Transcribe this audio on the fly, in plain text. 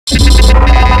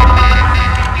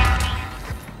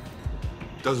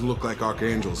Doesn't look like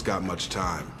Archangel's got much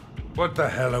time. What the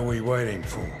hell are we waiting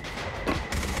for?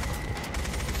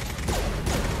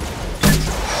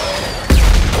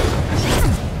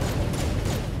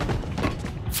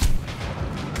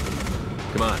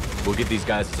 Come on, we'll give these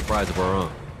guys a surprise of our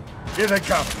own. Here they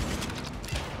come.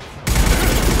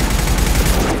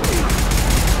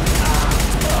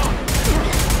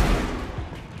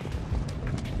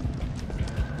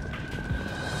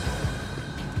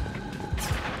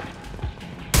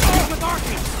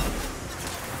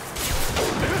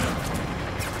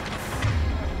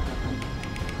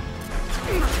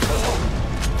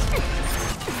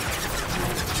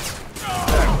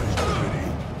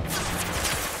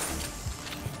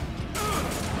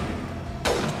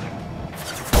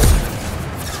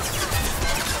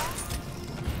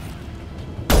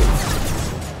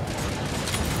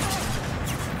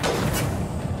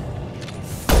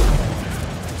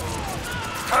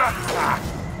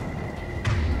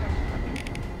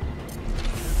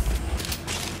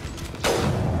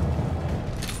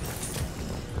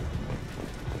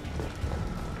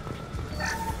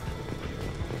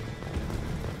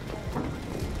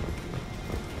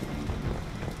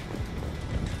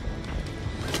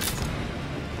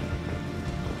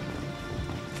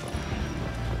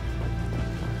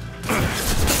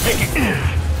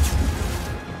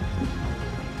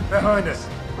 Behind us.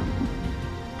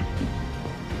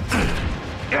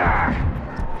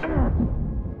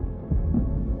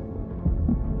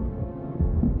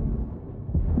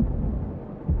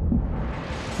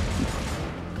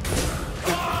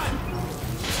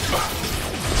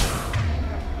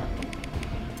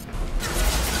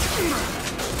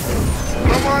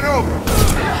 Come on over.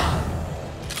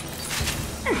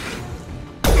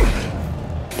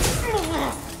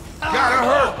 Gotta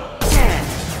hurt.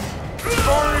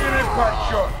 Firing an impact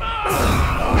shot.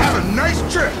 Have a nice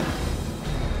trip.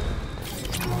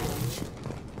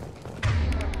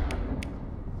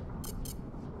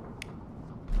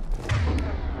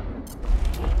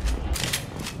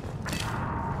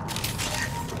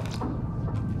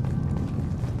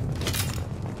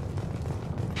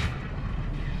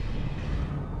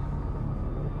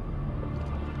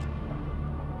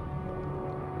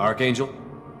 Archangel?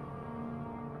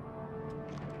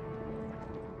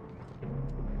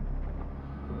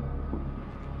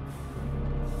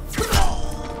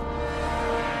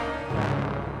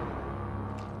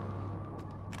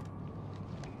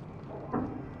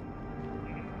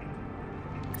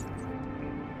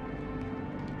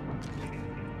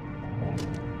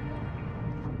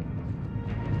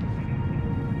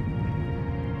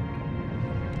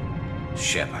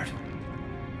 Shepard.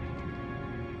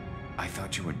 I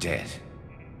thought you were dead.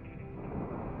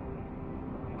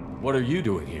 What are you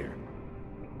doing here?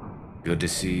 Good to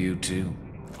see you too.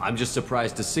 I'm just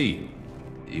surprised to see you.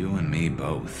 You and me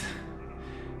both.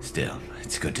 Still,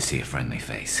 it's good to see a friendly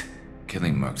face.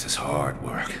 Killing mercs is hard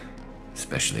work,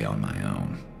 especially on my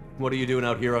own. What are you doing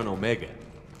out here on Omega?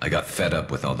 I got fed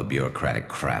up with all the bureaucratic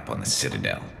crap on the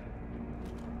Citadel.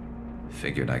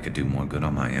 Figured I could do more good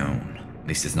on my own. At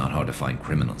least it's not hard to find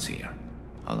criminals here.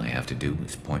 All I have to do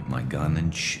is point my gun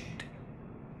and shoot.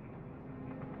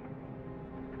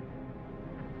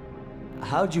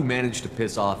 How'd you manage to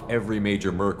piss off every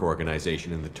major merc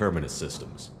organization in the Terminus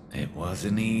systems? It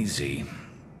wasn't easy.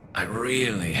 I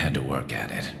really had to work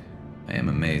at it. I am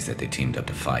amazed that they teamed up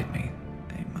to fight me.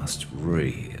 They must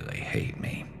really hate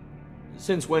me.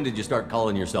 Since when did you start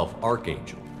calling yourself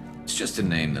Archangel? It's just a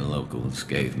name the locals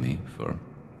gave me for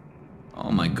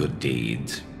all my good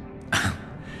deeds.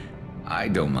 I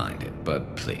don't mind it,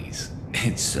 but please,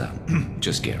 it's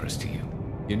just Garrus to you.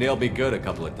 You nailed me good a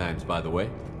couple of times, by the way.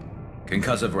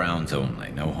 Concussive rounds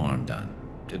only, no harm done.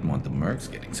 Didn't want the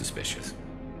mercs getting suspicious.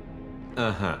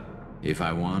 Uh-huh. If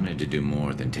I wanted to do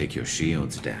more than take your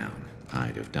shields down,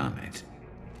 I'd have done it.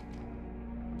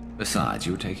 Besides,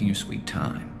 you were taking your sweet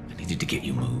time. I needed to get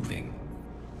you moving.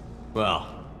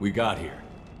 Well, we got here,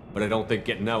 but I don't think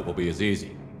getting out will be as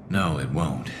easy. No, it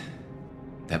won't.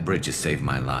 That bridge has saved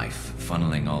my life,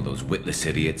 funneling all those witless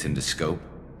idiots into scope.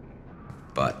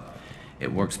 But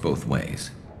it works both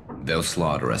ways. They'll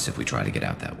slaughter us if we try to get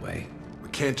out that way. We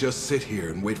can't just sit here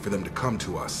and wait for them to come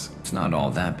to us. It's not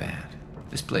all that bad.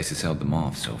 This place has held them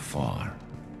off so far.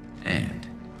 And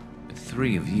with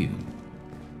 3 of you,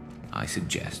 I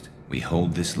suggest we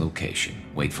hold this location,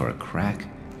 wait for a crack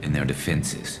in their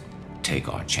defenses, take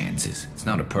our chances. It's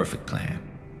not a perfect plan,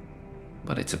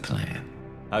 but it's a plan.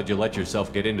 How'd you let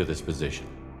yourself get into this position?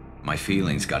 My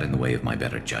feelings got in the way of my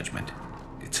better judgment.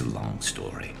 It's a long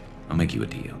story. I'll make you a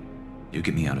deal. You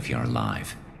get me out of here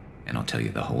alive, and I'll tell you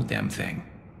the whole damn thing.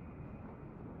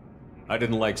 I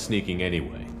didn't like sneaking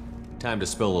anyway. Time to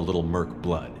spill a little merc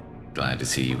blood. Glad to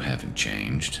see you haven't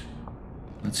changed.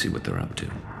 Let's see what they're up to.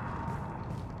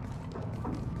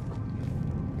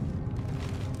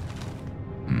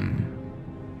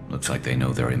 Looks like they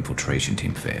know their infiltration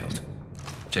team failed.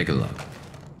 Take a look.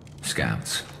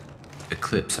 Scouts.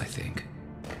 Eclipse, I think.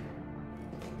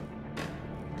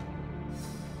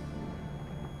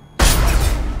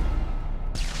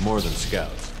 More than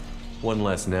scouts. One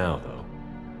less now, though.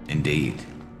 Indeed.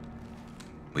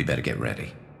 We better get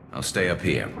ready. I'll stay up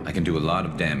here. I can do a lot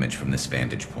of damage from this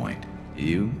vantage point.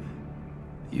 You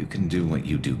can do what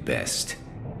you do best.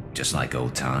 Just like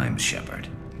old times, Shepard.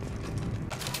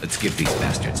 Let's give these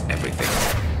bastards everything.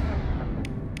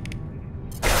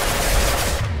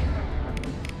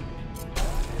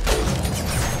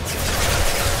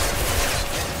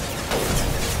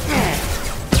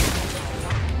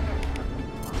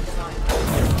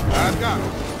 I've got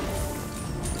him.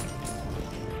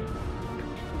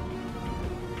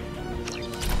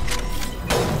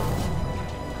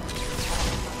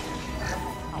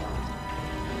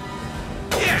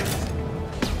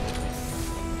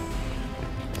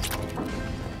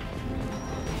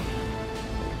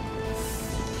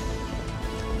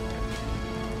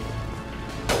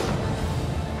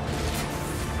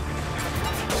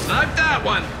 I've got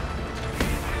one!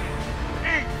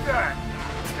 Eat that!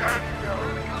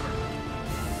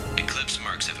 Eclipse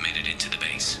mercs have made it into the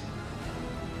base.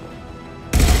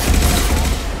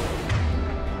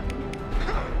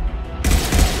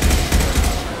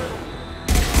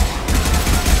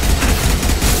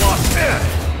 Lost it!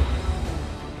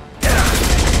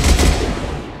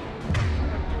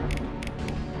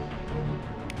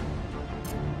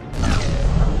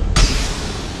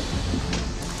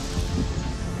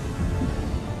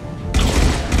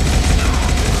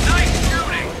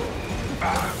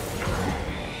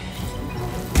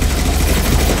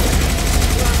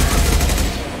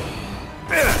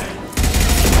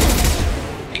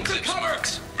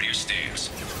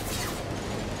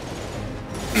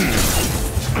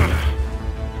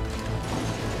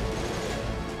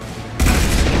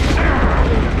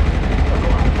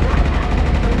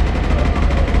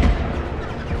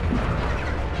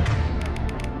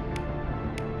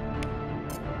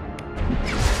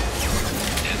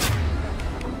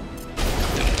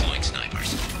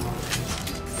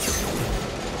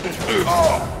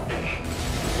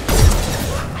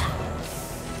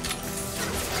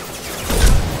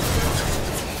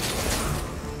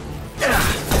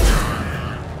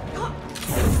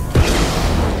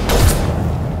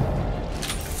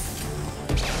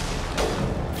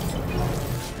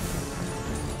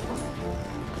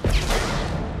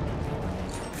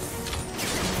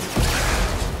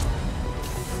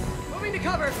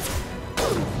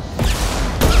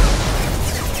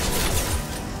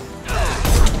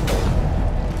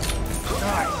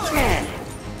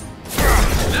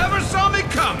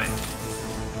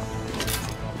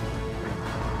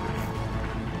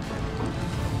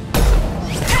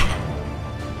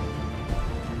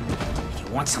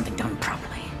 Want something done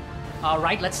properly. All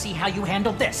right, let's see how you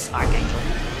handle this, Archangel.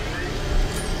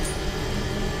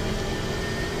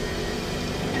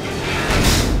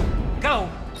 Go!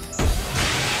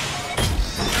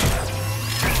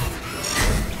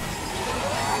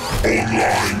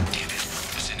 Online.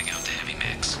 Sending out the heavy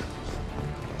mix.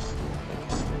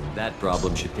 That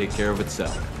problem should take care of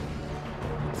itself.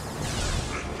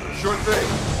 Sure thing.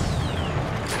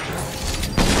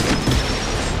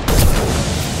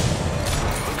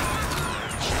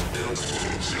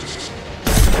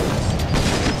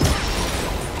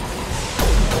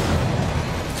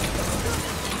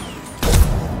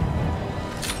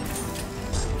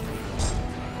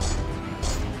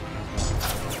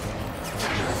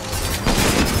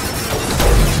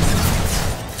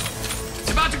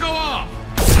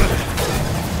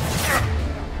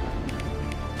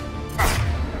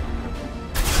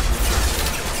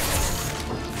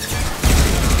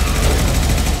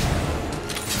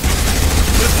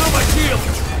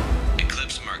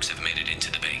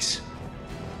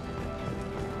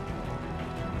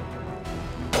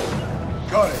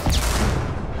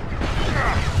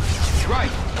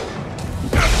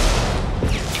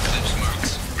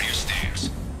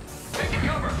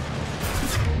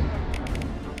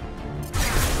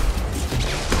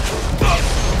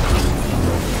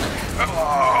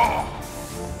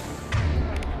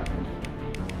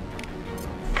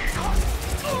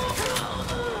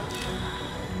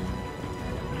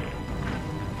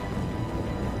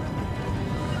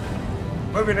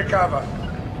 Moving to cover.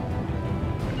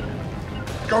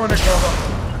 Going to cover.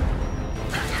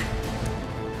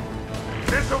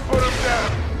 This'll put him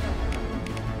down.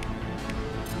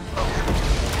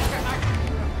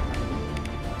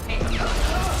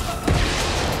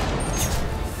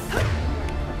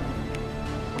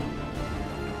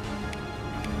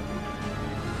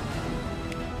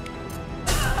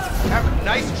 Have a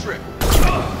nice trip.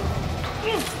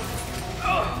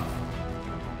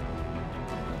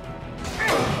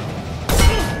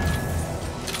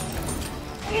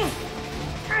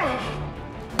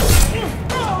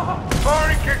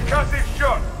 Firing concussive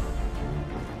shot.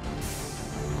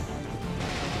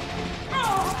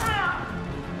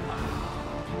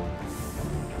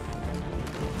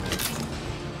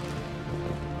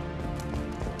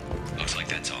 Looks like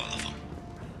that's all of them.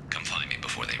 Come find me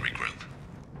before they regroup.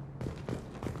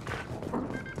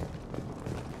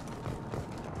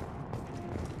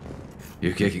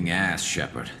 You're kicking ass,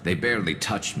 Shepard. They barely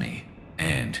touched me.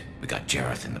 And we got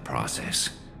Jareth in the process.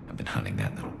 I've been hunting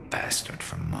that little bastard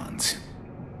for months.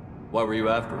 Why were you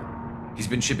after him? He's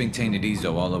been shipping tainted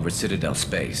Ezo all over Citadel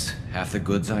space. Half the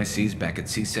goods I seized back at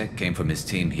CSEC came from his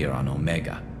team here on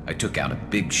Omega. I took out a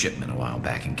big shipment a while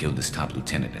back and killed his top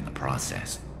lieutenant in the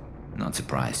process. Not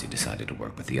surprised he decided to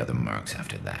work with the other mercs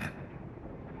after that.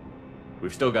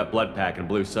 We've still got Bloodpack and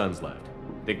Blue Suns left.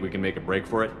 Think we can make a break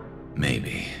for it?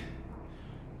 Maybe.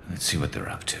 Let's see what they're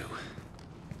up to.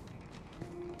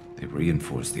 They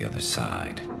reinforced the other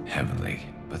side, heavily,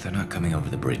 but they're not coming over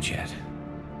the bridge yet.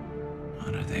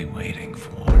 What are they waiting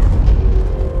for?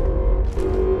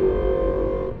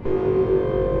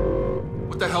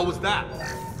 What the hell was that?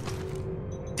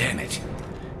 Damn it.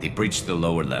 They breached the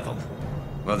lower level.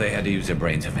 Well, they had to use their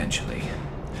brains eventually.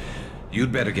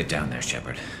 You'd better get down there,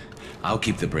 Shepard. I'll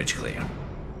keep the bridge clear.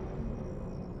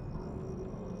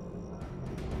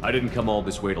 I didn't come all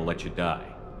this way to let you die.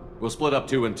 We'll split up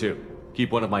 2 and 2.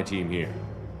 Keep one of my team here.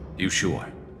 You sure?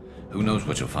 Who knows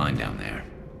what you'll find down there?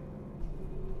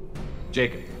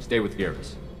 Jacob, stay with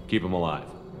Garrus. Keep him alive.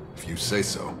 If you say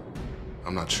so.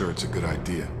 I'm not sure it's a good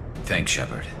idea. Thanks,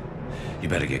 Shepard. You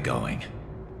better get going.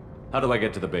 How do I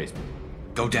get to the basement?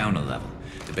 Go down a level.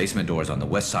 The basement door is on the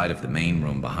west side of the main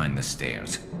room behind the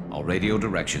stairs. I'll radio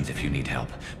directions if you need help,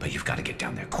 but you've got to get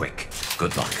down there quick.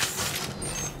 Good luck.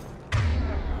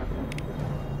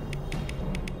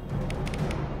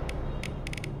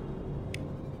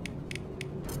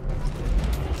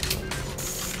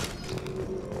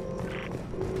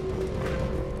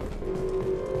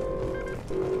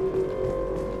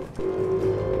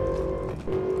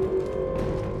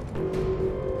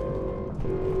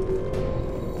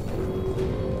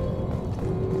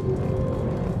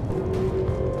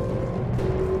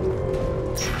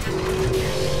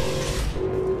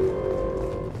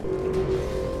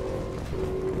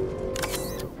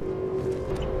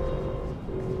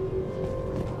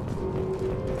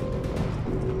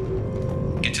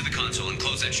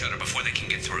 That shutter before they can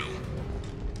get through.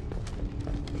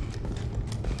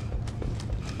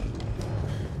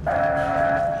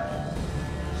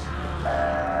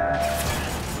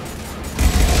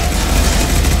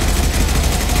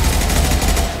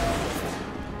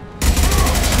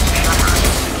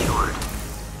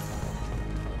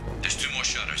 There's 2 more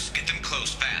shutters. Get them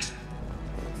closed fast.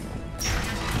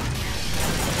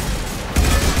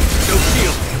 No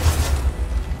shield!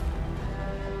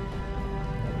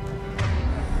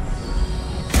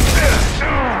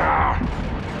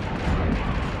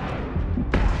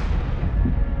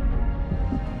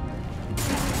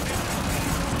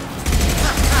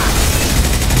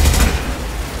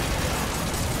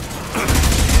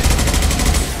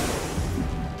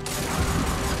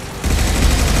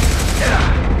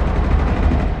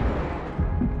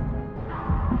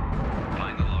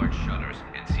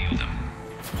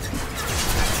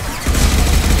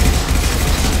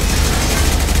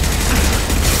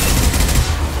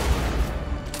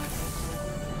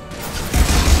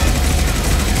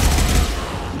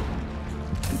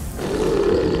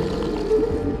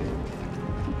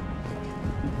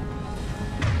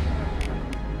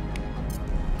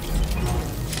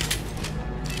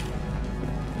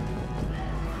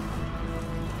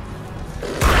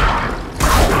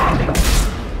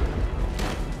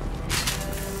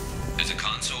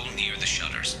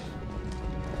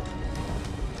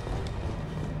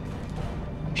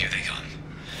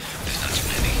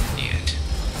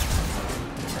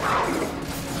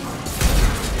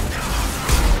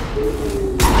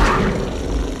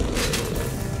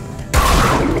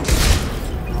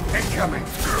 Incoming!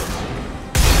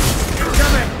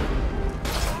 Incoming!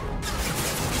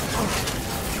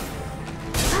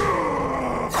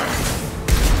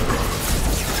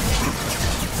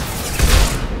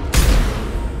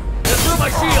 Get through my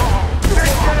shield!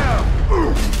 Take down!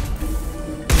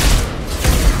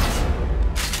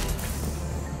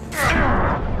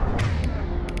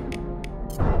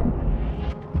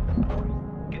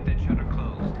 Get that shutter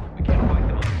closed. We can't fight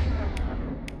them all.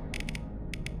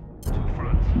 2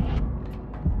 fronts.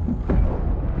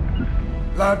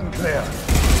 Loud and clear.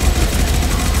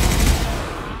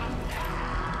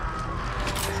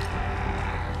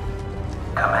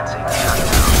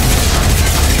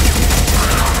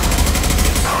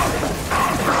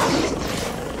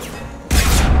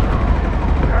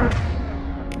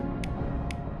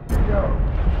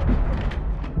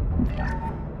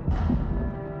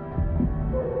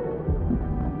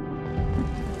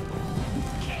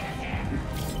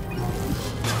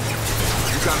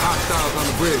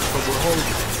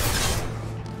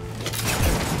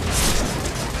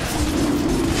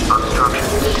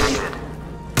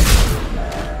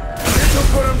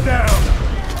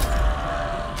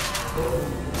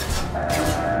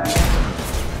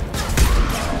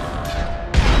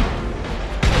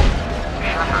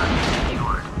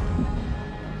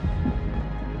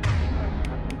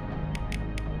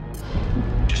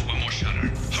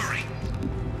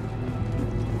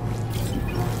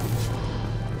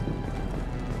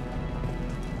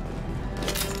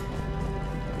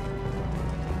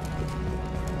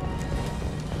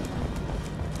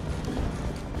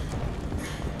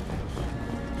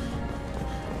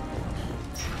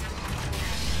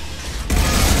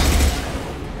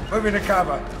 Moving to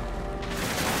cover.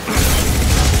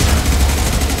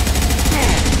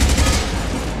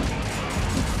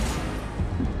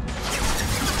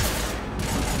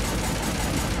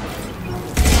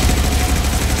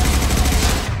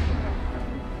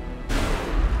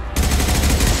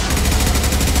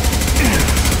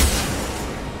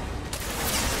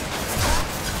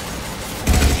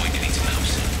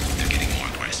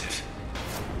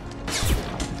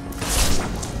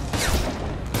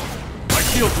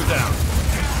 Shields are down.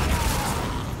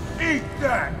 Eat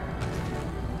that!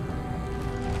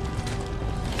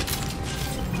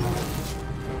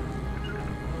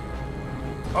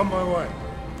 On my way.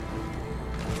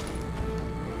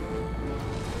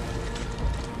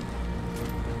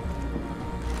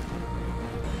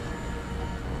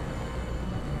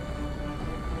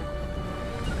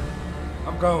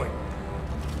 I'm going.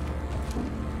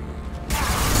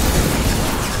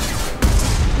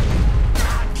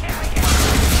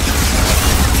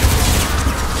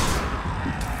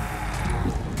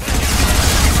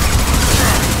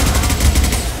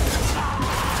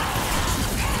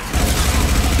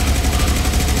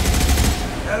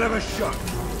 Hell of a shot.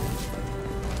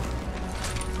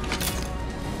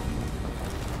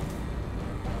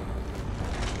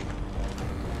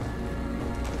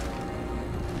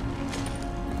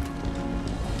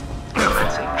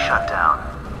 Commencing shutdown.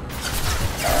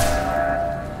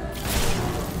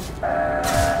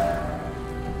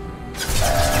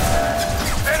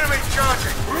 Enemy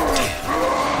charging!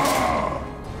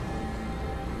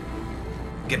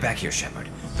 Get back here, Shepard.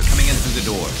 They're coming in through the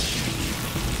doors.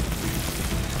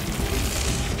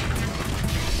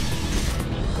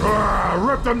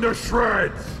 Rip them to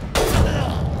shreds!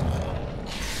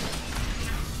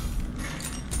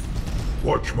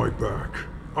 Watch my back.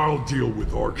 I'll deal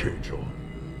with Archangel.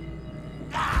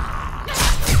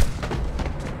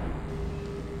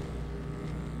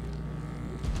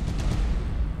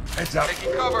 Heads up.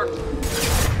 Taking cover.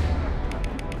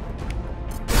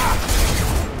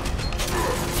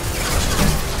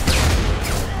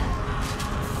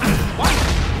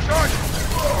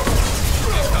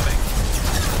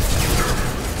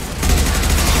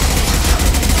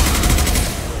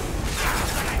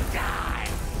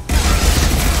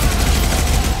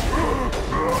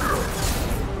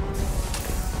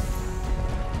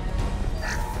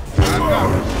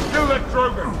 Kill that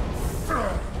Drogon!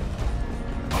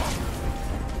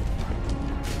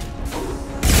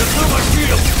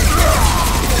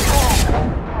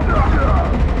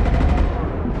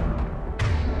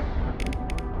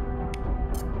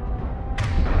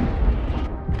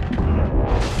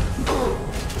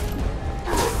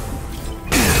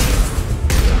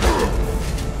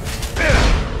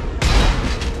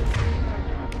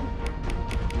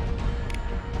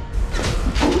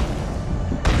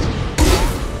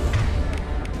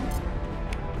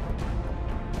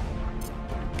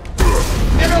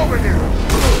 Get over here!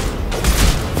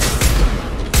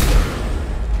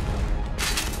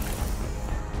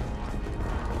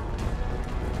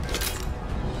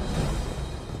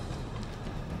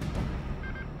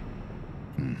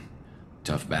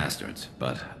 Tough bastards,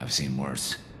 but I've seen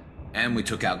worse. And we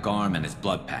took out Garm and his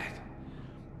blood pack.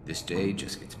 This day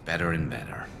just gets better and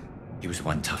better. He was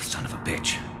one tough son of a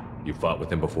bitch. You fought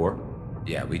with him before?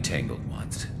 Yeah, we tangled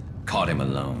once. Caught him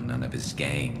alone, none of his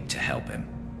gang to help him.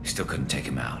 Still couldn't take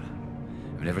him out.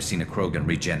 I've never seen a Krogan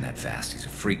regen that fast. He's a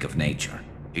freak of nature.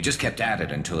 He just kept at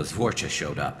it until his Vorcha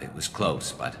showed up. It was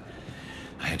close, but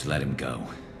I had to let him go.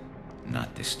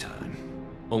 Not this time.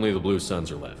 Only the Blue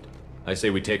Suns are left. I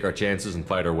say we take our chances and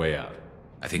fight our way out.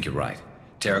 I think you're right.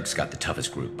 Tarek's got the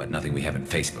toughest group, but nothing we haven't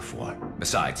faced before.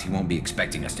 Besides, he won't be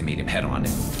expecting us to meet him head-on.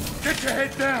 Get your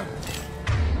head down!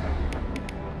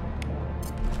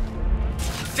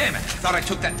 Damn it! I thought I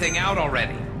took that thing out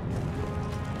already.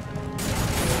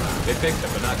 They picked it,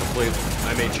 but not completely.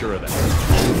 I made sure of that.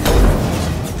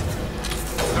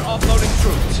 They're offloading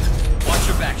troops. Watch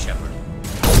your back, Shepard.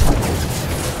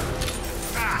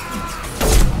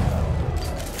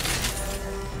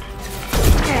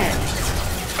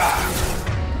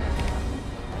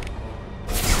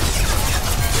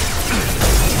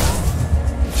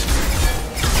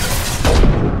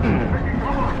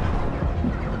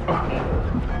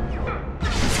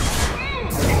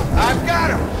 I've got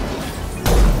him!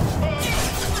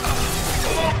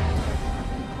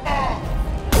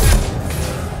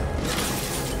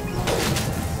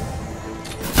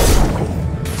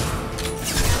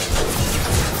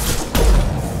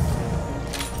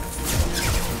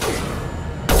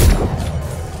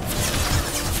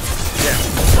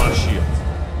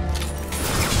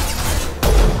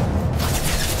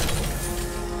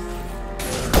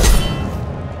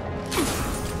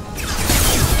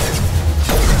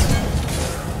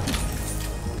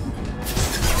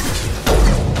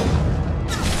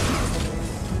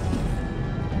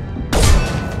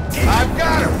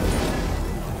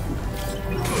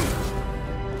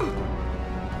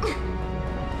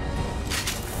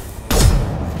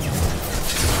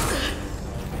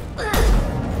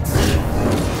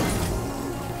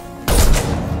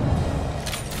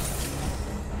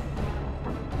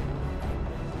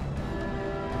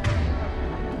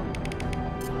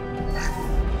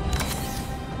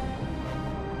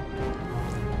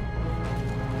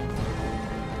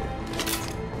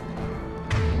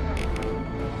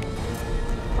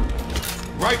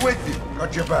 Right with you.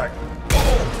 Got your back.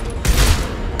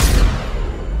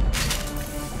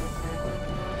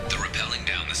 They're rappelling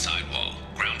down the sidewall,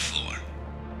 ground floor.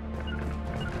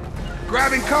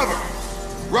 Grabbing cover.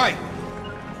 Right.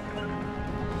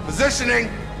 Positioning.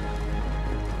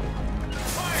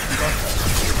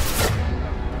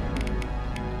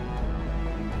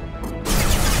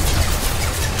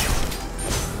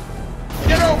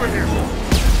 Get over here.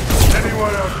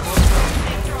 Anyone else?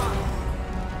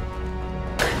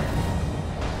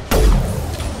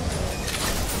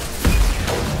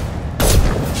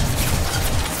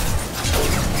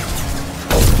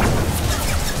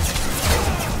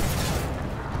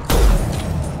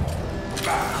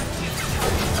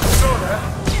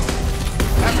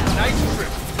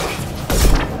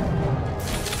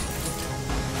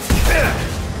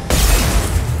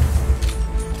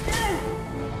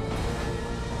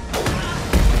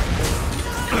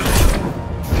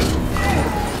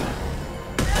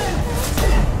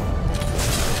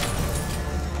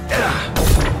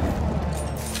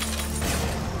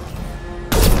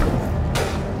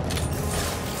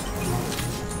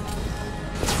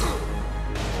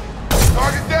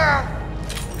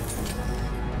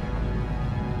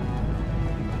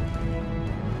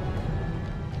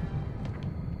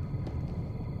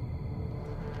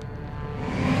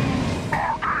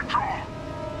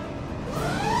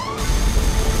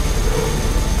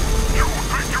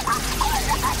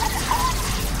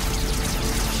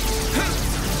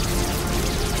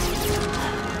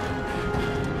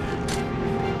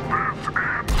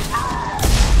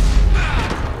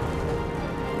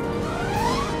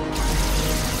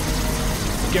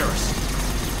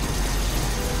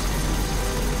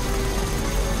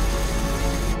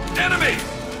 Enemy!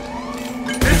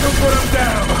 This'll put him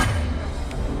down!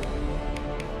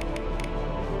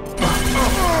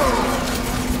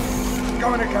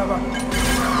 Going to cover.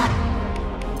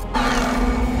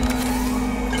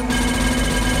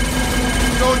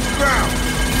 Go to ground!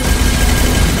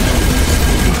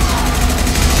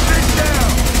 Stay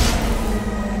down!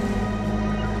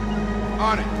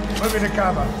 On it. Moving to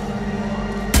cover.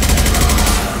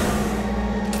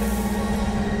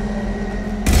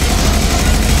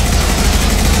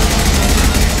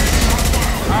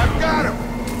 I've got him!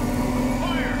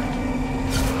 Fire!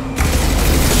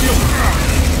 Shield!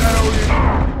 That over you.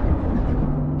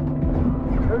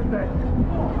 Who's that?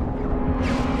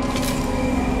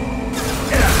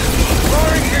 Yeah!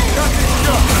 Roaring concussive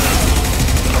shot!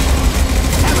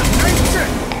 Have a nice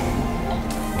trip!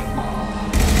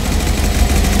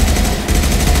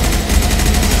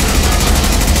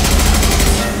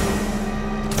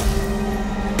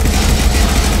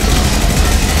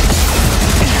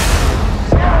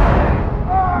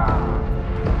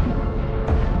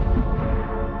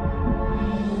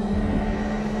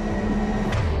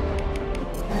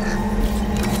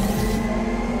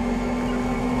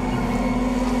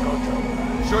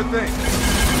 Sure thing.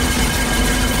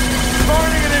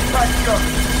 Firing an impact gun.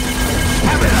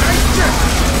 Have a nice trip.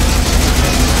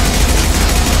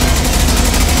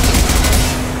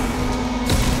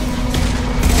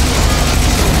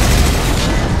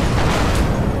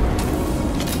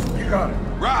 You got it.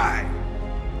 Right.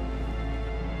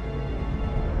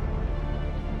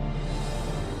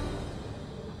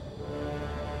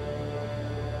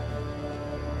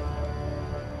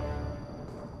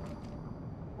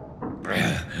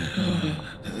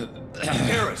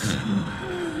 Garrus!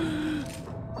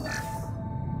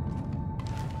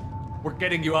 We're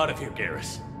getting you out of here,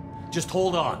 Garrus. Just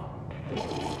hold on.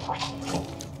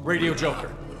 Radio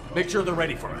Joker, make sure they're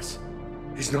ready for us.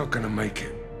 He's not gonna make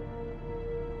it.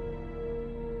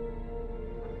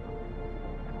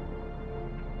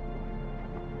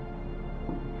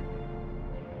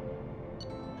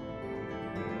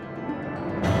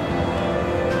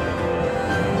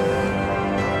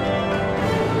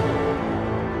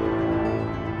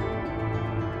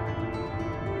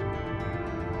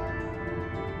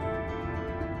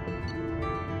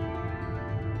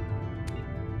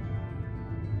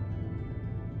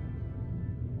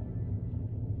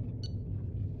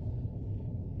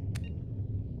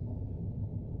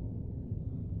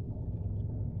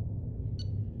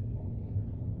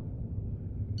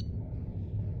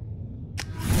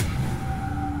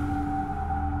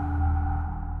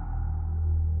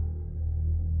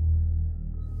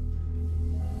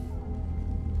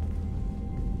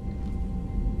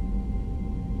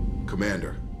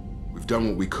 Commander, we've done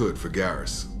what we could for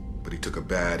Garrus, but he took a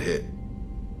bad hit.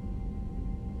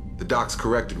 The doc's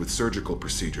corrected with surgical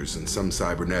procedures and some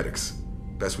cybernetics.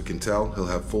 Best we can tell, he'll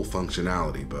have full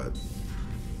functionality, but...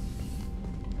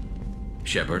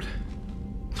 Shepard?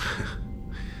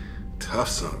 Tough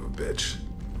son of a bitch.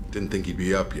 Didn't think he'd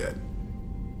be up yet.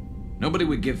 Nobody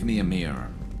would give me a mirror.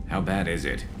 How bad is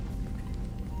it?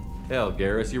 Hell,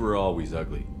 Garrus, you were always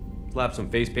ugly. Slap some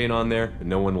face paint on there, and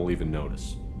no one will even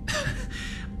notice.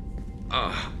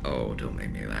 Oh, don't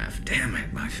make me laugh. Damn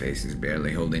it, my face is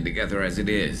barely holding together as it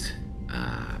is.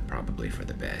 Probably for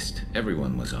the best.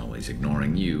 Everyone was always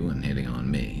ignoring you and hitting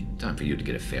on me. Time for you to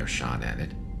get a fair shot at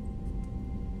it.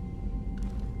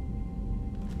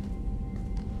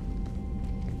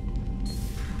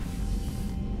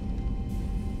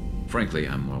 Frankly,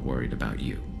 I'm more worried about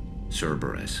you.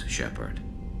 Cerberus, Shepard.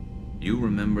 You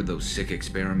remember those sick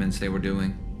experiments they were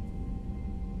doing?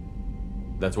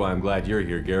 That's why I'm glad you're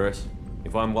here, Garrus.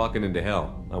 If I'm walking into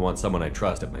hell, I want someone I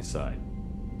trust at my side.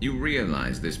 You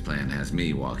realize this plan has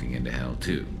me walking into hell,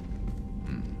 too.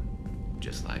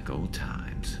 Just like old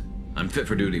times. I'm fit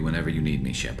for duty whenever you need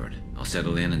me, Shepard. I'll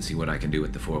settle in and see what I can do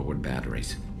with the forward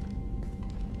batteries.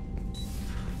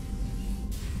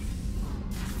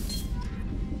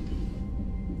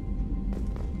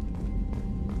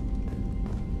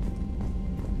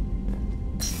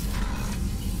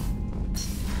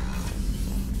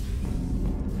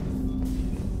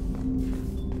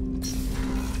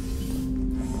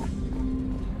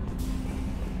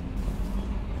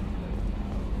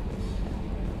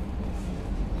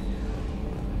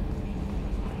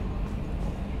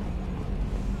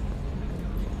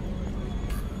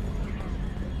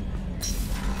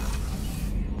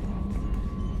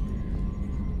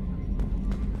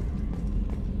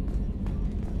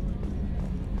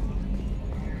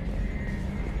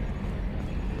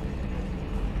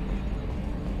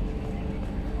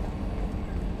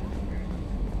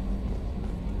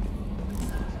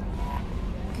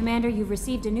 Commander, you've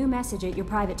received a new message at your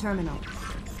private terminal.